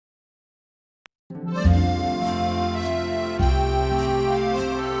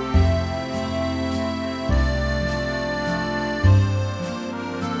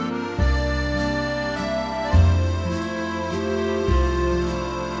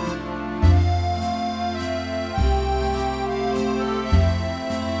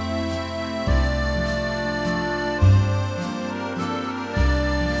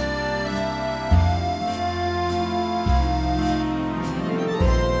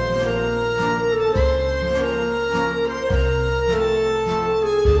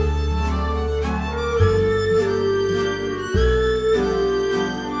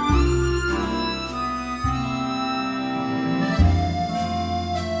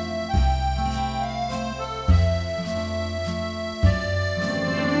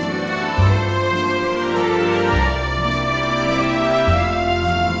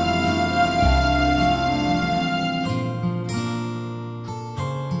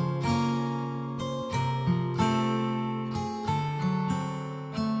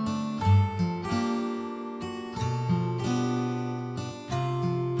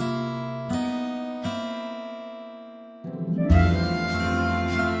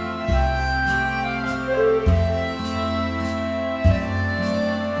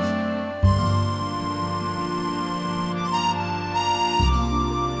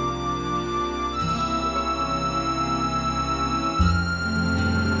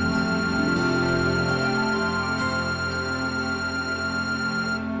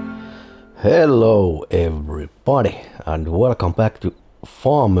Hello everybody and welcome back to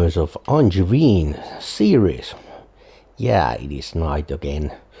Farmers of Angevin series. Yeah, it is night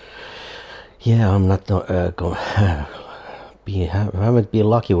again. Yeah, I'm not haven't been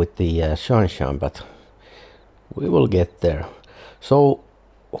lucky with the sunshine, but we will get there. So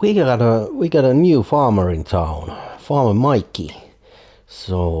we got a new farmer in town, Farmer Mikey.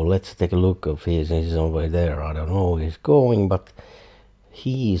 So let's take a look of his. He's over there. I don't know where he's going, but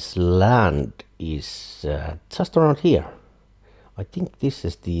his land is just around here. I think this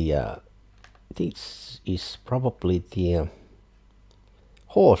is the this is probably the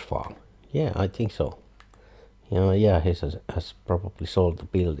horse farm. Yeah, I think so. Yeah, he has probably sold the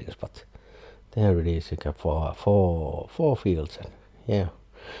buildings, but there it is. You got four fields, and yeah,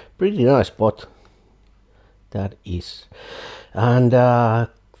 pretty nice spot that is. And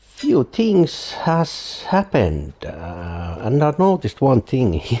few things has happened, and I noticed one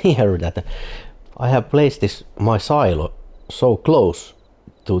thing here, that I have placed my silo so close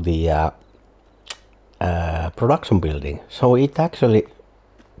to the production building, so it actually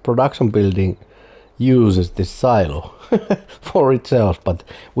production building uses this silo for itself. But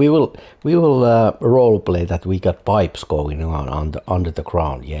we will role play that we got pipes going on under the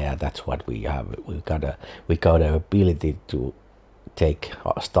ground. Yeah, that's what we have. We got a ability to take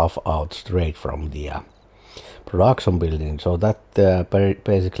stuff out straight from the production building, so that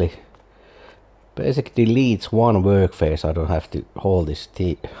basically deletes one work phase. I don't have to hold this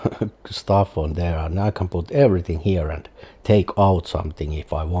stuff on there, and I can put everything here and take out something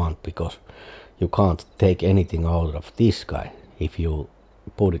if I want, because you can't take anything out of this guy if you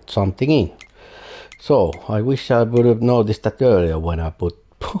put something in. So I wish I would have noticed that earlier when I put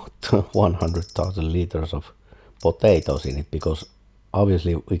 100,000 liters of potatoes in it, because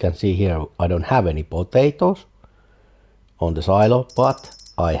obviously we can see here I don't have any potatoes on the silo, but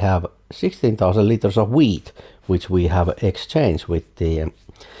I have 16,000 liters of wheat, which we have exchanged with the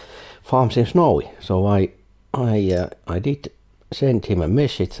Farms in Snowy. So I did send him a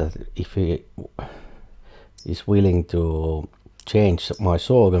message that if he is willing to change my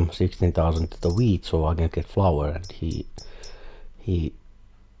sorghum 16,000 to the wheat, so I can get flour, and he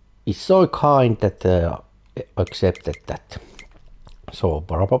is so kind that accepted that. So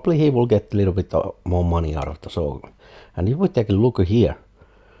probably he will get a little bit more money out of the sorghum. And if we take a look here,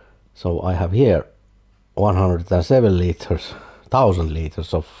 so I have here 107,000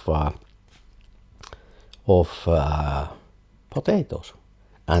 liters of potatoes,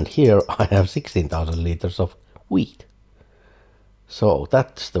 and here I have 16,000 liters of wheat. So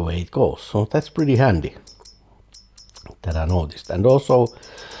that's the way it goes. So that's pretty handy, that I noticed. And also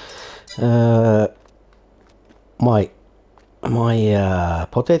my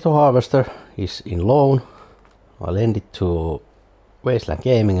potato harvester is in loan. I lend it to Wasteland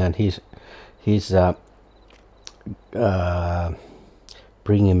Gaming, and he's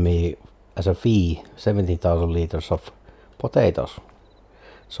bringing me as a fee 17,000 liters of potatoes.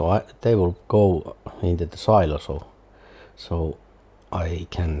 So they will go into the silo, so I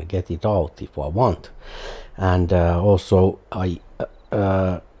can get it out if I want. And also the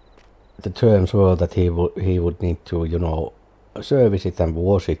terms were that he would need to, service it and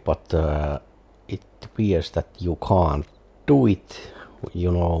wash it, but it appears that you can't do it,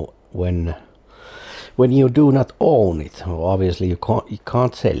 you know, when you do not own it. Obviously you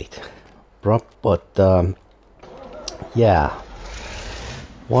can't sell it, but yeah,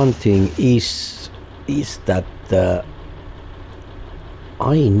 one thing is that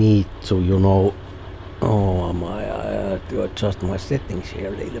I need to, you know, oh my, I have to adjust my settings here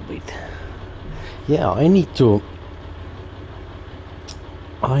a little bit. Yeah, I need to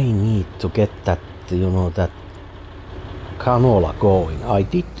get that, you know, that canola going. I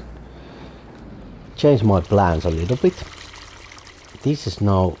did change my plans a little bit. This is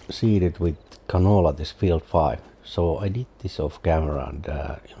now seeded with canola, this field 5. So I did this off camera and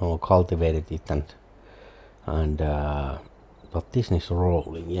you know, cultivated it and but this is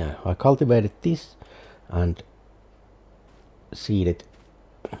rolling. Yeah, I cultivated this and seeded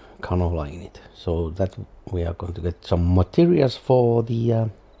canola in it, so that we are going to get some materials for the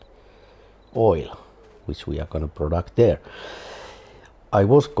oil, which we are going to product there. I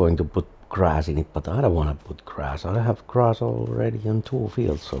was going to put grass in it, but I don't want to put grass. I have grass already in 2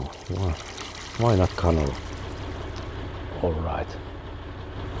 fields, so why not canola? All right.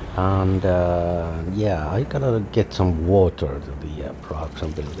 And yeah, I gotta get some water to the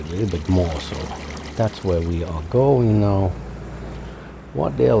production building a little bit more, so that's where we are going now.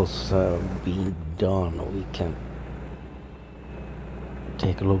 What else being done? We can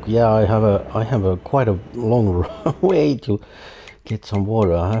take a look. Yeah, I have a quite a long way to get some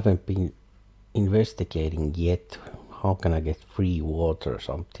water. I haven't been investigating yet. How can I get free water,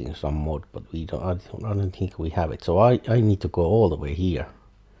 something, some mod? But we don't. I don't think we have it. So I need to go all the way here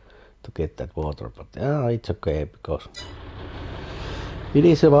to get that water. But it's okay, because it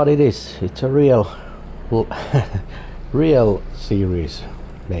is what it is. It's a real real series,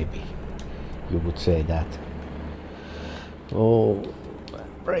 maybe you would say that. Oh,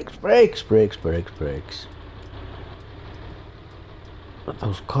 brakes. But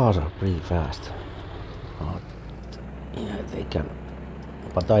those cars are pretty fast. Yeah, they can.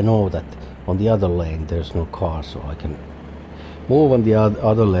 But I know that on the other lane there's no car, so I can move on the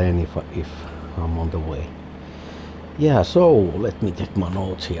other lane if I'm on the way. Yeah, so let me take my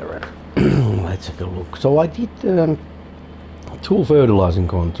notes here and let's take a look. So I did 2 fertilizing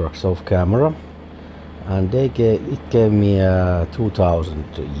contracts off camera, and it gave me 2,000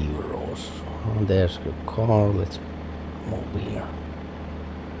 euros. And there's the car. Let's move here.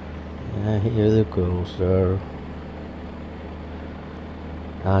 Yeah, here the coaster.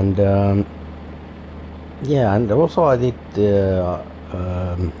 And yeah, and also I did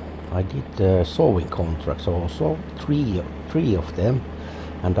sewing contracts also, three of them,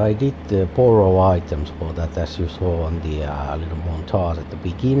 and I did borrow items for that, as you saw on the little montage at the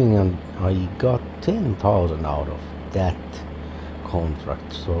beginning, and I got 10,000 out of that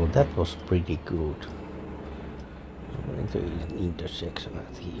contract, so that was pretty good. I'm going to the intersection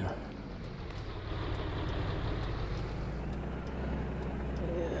at here.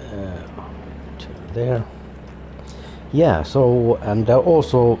 There. Yeah, so, and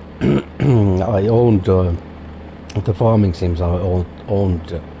also I owned the farming sims. I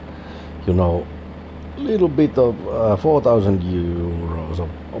owned you know, a little bit of 4,000 euros of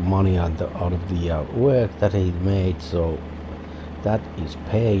money out of the work that he made, so that is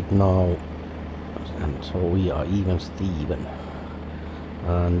paid now, and so we are even Steven.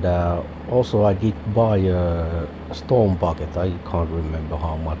 And also I did buy a storm bucket. I can't remember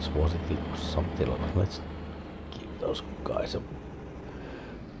how much was it. It was something like, let's give those guys a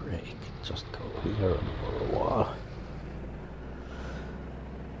break. Just go here for a while.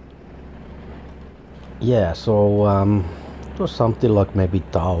 Yeah, so it was something like maybe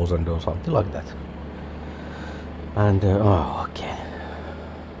 1,000 or something like that. And oh, okay.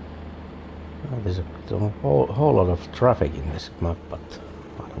 There's a whole lot of traffic in this map, but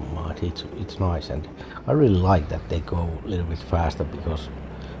I don't mind. It's nice, and I really like that they go a little bit faster, because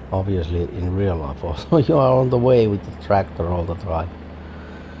obviously in real life also you are on the way with the tractor all the time,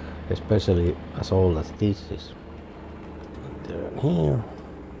 especially as old as this is. Turn here.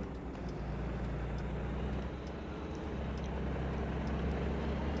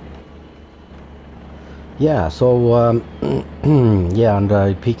 Yeah, so yeah, and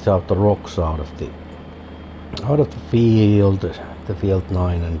I picked out the rocks out of the field, the field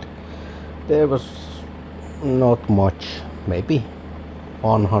 9, and there was not much, maybe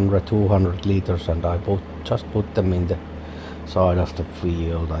 100, 200 liters, and I just put them in the side of the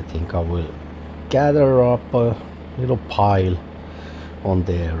field. I think I will gather up a little pile on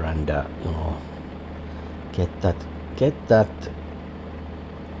there and you know, get that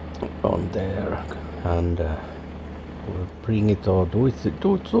on there. And or bring it or do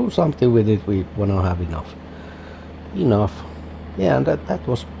something with it when I have enough. Yeah, and that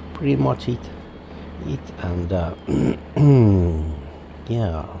was pretty much it. And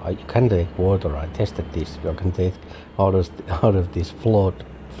yeah, I can take water. I tested this. I can take out of this flood,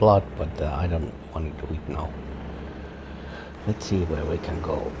 but I don't want to do it now. Let's see where we can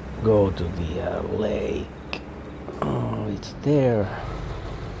go. Go to the lake. Oh, it's there.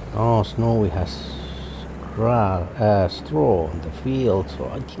 Oh, Snowy has straw on the field, so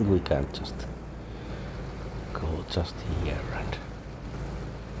I think we can just go just here and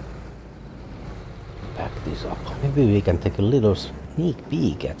back this up. Maybe we can take a little sneak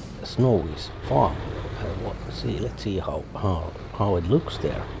peek at Snowy's farm. Let's see how it looks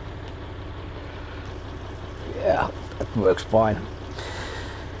there. Yeah, that works fine.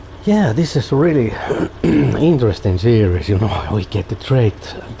 Yeah, this is a really interesting series. You know, we get to trade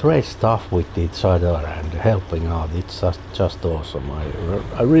stuff with each other and helping out. It's just awesome.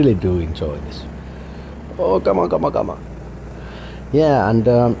 I really do enjoy this. Oh, come on. Yeah, and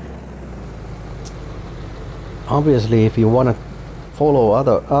obviously, if you want to follow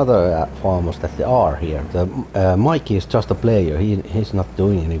other farmers that are here, Mikey is just a player. He's not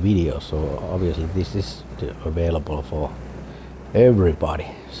doing any videos, so obviously this is available for everybody.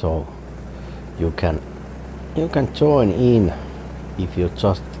 So you can join in if you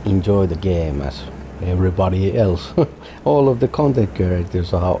just enjoy the game as everybody else. All of the content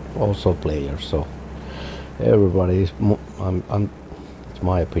creators are also players, so everybody is. It's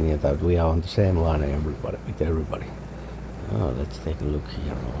my opinion that we are on the same line with everybody. Oh, let's take a look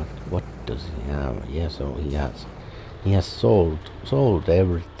here. What does he have? Yeah, so he has sold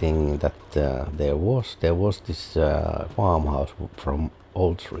everything that there was. There was this farmhouse from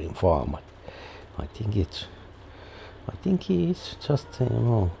Old Stream Farm. I think he's just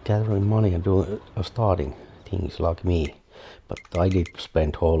gathering money and doing starting things like me. But I did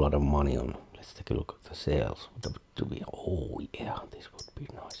spend a whole lot of money on. Let's take a look at the sales. Oh yeah, this would be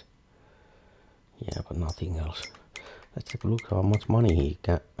nice. Yeah, but nothing else. Let's take a look how much money he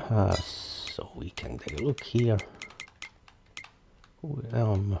has. So we can take a look here.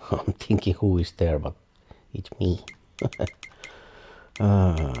 I'm thinking who is there, but it's me.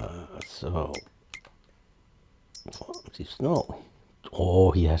 So this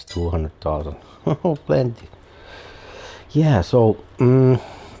oh, he has 200,000. Oh, plenty. Yeah, so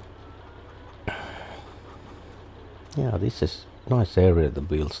yeah, this is nice area to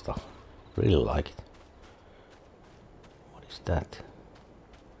build stuff. Really like it. What is that?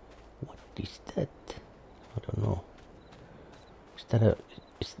 I don't know. Is that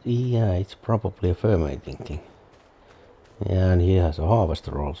yeah, it's probably a fermenting thing. Yeah, and he has a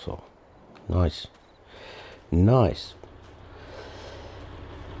harvester also. Nice.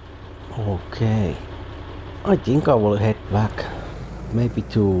 Okay. I think I will head back, maybe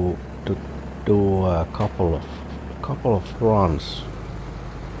to do a couple of runs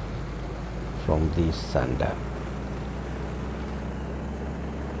from this, and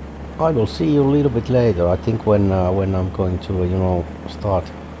I will see you a little bit later. I think when I'm going to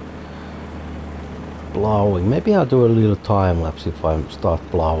start plowing. Maybe I'll do a little time lapse if I start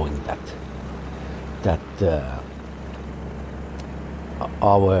plowing that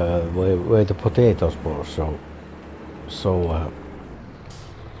where the potatoes were. So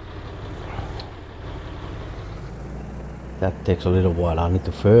that takes a little while. I need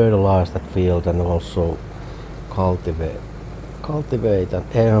to fertilize that field and also cultivate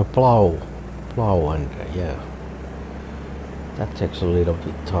and plow and yeah, that takes a little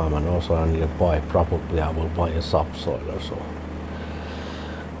bit time. And also I need to probably I will buy a subsoiler. So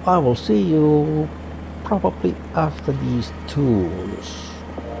I will see you probably after these tunes.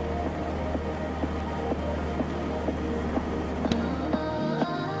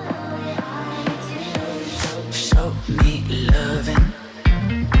 Show me loving.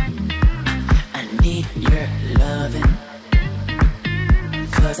 I need your loving.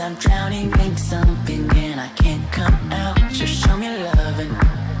 'Cause I'm drowning in something and I can't come out. Just show me loving.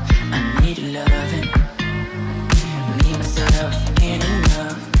 I need loving. Me, myself, ain't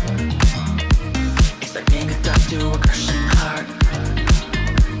enough. It's like being a dog to a crushing heart.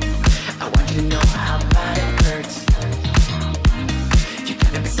 I want you to know how bad it hurts. You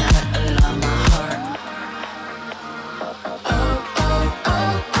got me beside along my heart. Oh, oh,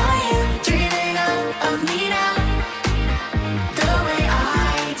 oh, are you dreaming of me now? The way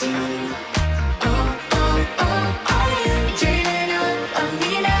I do. Oh, oh, oh, are you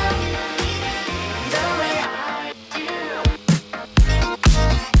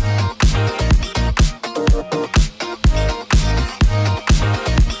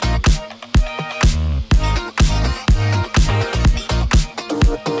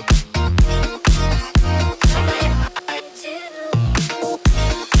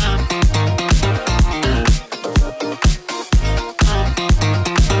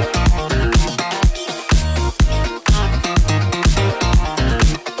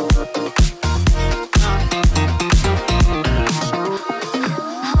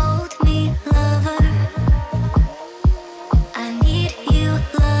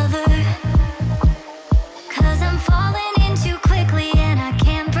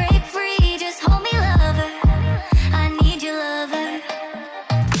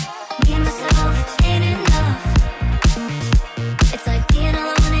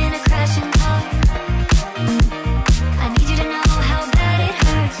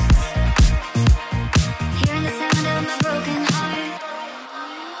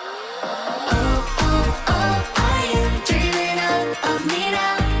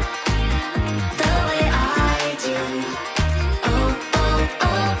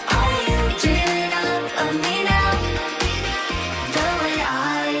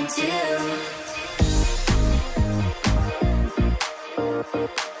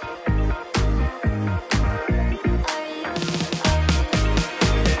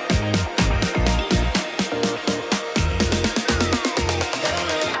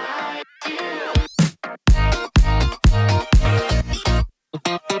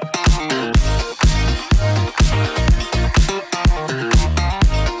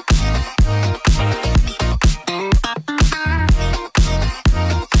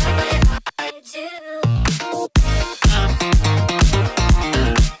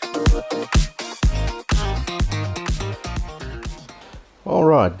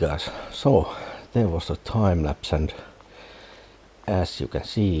Alright guys, so there was a time lapse, and as you can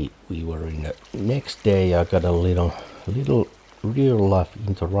see we were in the next day. I got a little real life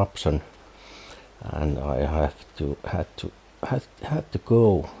interruption and I had to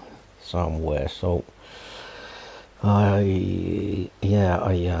go somewhere, so I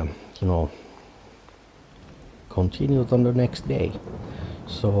continued on the next day.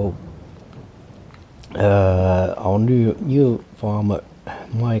 So our new farmer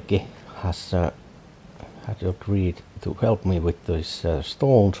Mikey has had agreed to help me with these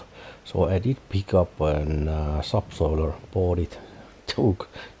stones, so I did pick up a subsoiler, bought it, took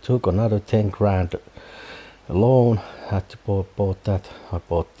another 10 grand loan, had to bought that. I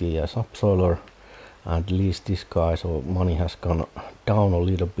bought the subsoiler and leased this guy, so money has gone down a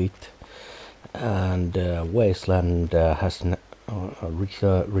little bit, and Wasteland has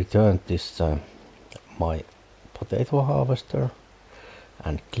returned this my potato harvester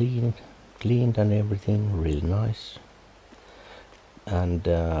and cleaned and everything, really nice. And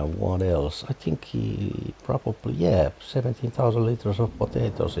what else? I think he probably, 17,000 liters of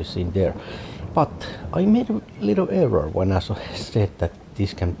potatoes is in there. But I made a little error when I said that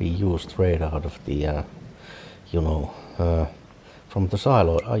this can be used straight out of the from the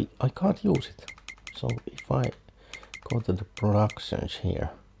silo. I can't use it. So if I go to the productions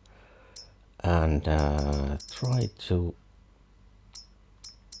here and try to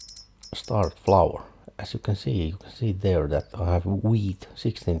start flour, as you can see there that I have wheat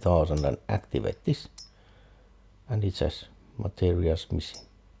 16,000, and activate this and it says materials missing.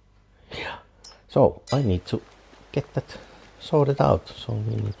 Yeah, so I need to get that sorted out, so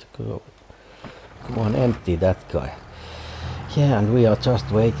we need to go and empty that guy. Yeah, and we are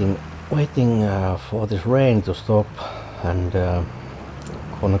just waiting for this rain to stop, and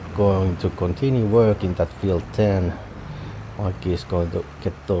going to continue working that field 10. Mikey is going to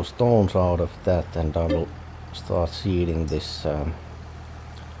get those stones out of that, and I will start seeding this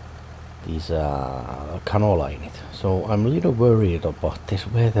canola in it. So I'm a little worried about this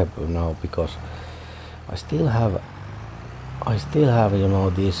weather now, because I still have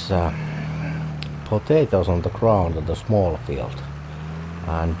these potatoes on the ground on the small field,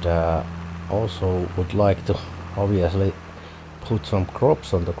 and also would like to obviously put some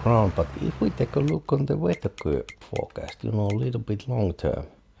crops on the ground. But if we take a look on the weather forecast, a little bit long term,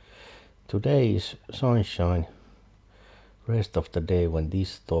 today is sunshine, rest of the day when this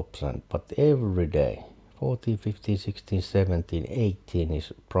stops, but every day 14, 15, 16, 17, 18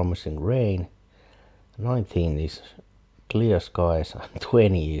 is promising rain, 19 is clear skies, and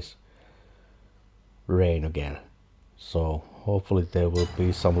 20 is rain again. So hopefully there will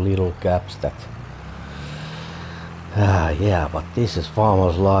be some little gaps that but this is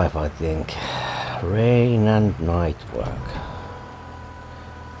farmer's life, I think. Rain and night work.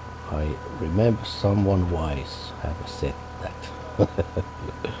 I remember someone wise have said that.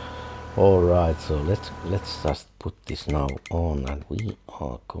 Alright, so let's just put this now on, and we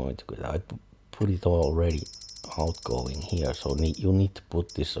are going to go. I put it already outgoing here, so you need to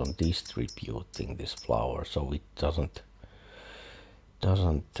put this on distributing this flour, so it doesn't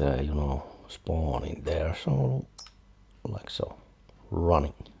spawn in there. So like so,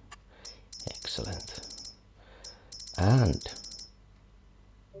 running, excellent. And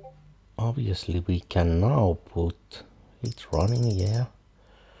obviously we can now put it running,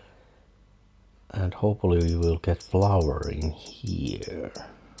 and hopefully we will get flour in here.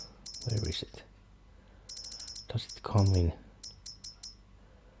 Where is it? Does it come in?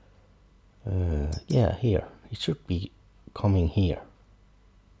 Here. It should be coming here.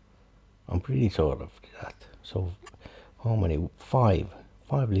 I'm pretty sure of that. So how many? 5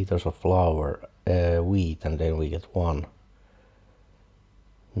 liters of flour, wheat, and then we get 4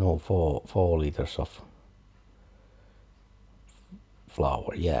 liters of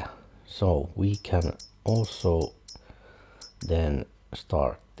flour. So we can also then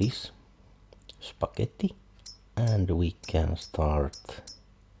start this spaghetti, and we can start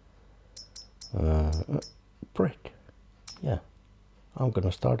bread. I'm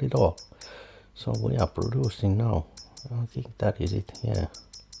gonna start it all. So we are producing now. I think that is it,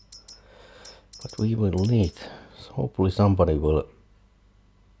 but we will need, so hopefully somebody will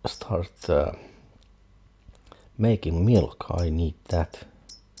start making milk. I need that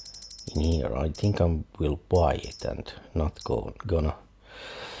in here. I think I will buy it and not gonna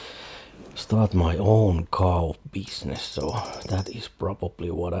start my own cow business. So that is probably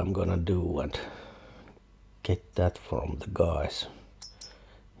what I'm gonna do, and get that from the guys.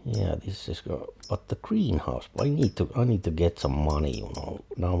 This is but the greenhouse, I need to get some money,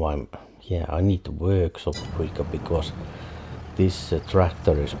 now I need to work so quicker, because this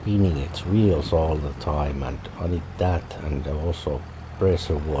tractor is spinning its wheels all the time, and I need that, and also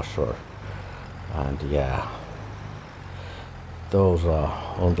pressure washer, and yeah, those are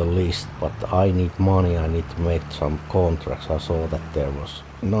on the list. But I need money, I need to make some contracts. I saw that there was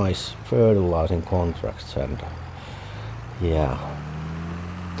nice fertilizing contracts, and yeah,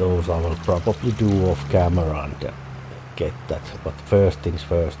 those I will probably do off camera and get that. But first things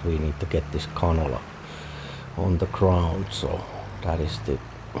first, we need to get this canola on the ground, so that is the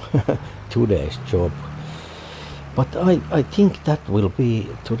today's job. But I think that will be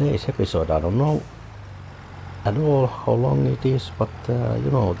today's episode. I don't know at all how long it is, but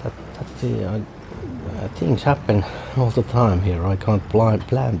you know that things happen all the time here. I can't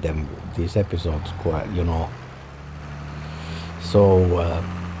plan them, these episodes, quite, you know. So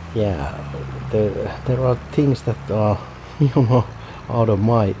yeah, there are things that are, you know, out of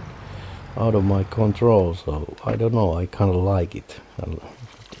my control. So I don't know, I kind of like it and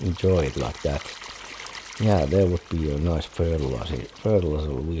enjoy it like that. Yeah, there would be a nice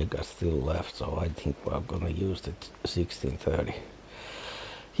fertilizer we got still left, so I think I'm gonna use the 1630.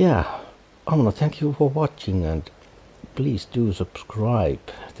 Yeah, I wanna thank you for watching, and please do subscribe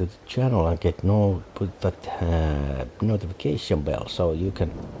to the channel and put that notification bell, so you can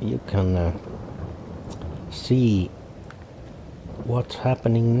see what's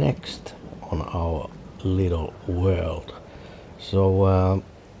happening next on our little world. So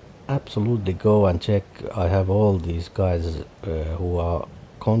absolutely go and check. I have all these guys who are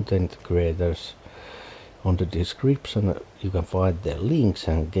content creators on the description. You can find their links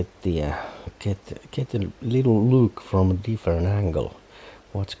and get a little look from a different angle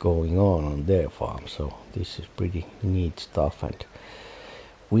what's going on their farm. So this is pretty neat stuff, and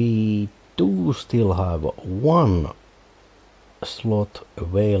we do still have one slot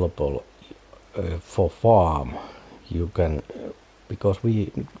available for farm. You can, because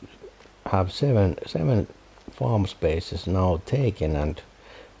we have seven farm spaces now taken, and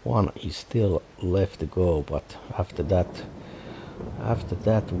one is still left to go. But after that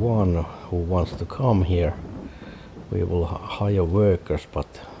one who wants to come here, we will hire workers, but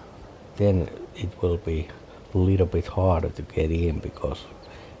then it will be a little bit harder to get in, because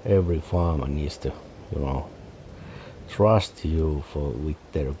every farmer needs to, you know, trust you with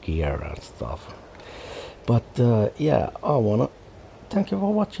their gear and stuff. But yeah, I wanna thank you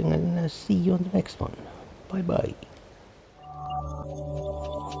for watching, and see you on the next one. Bye bye.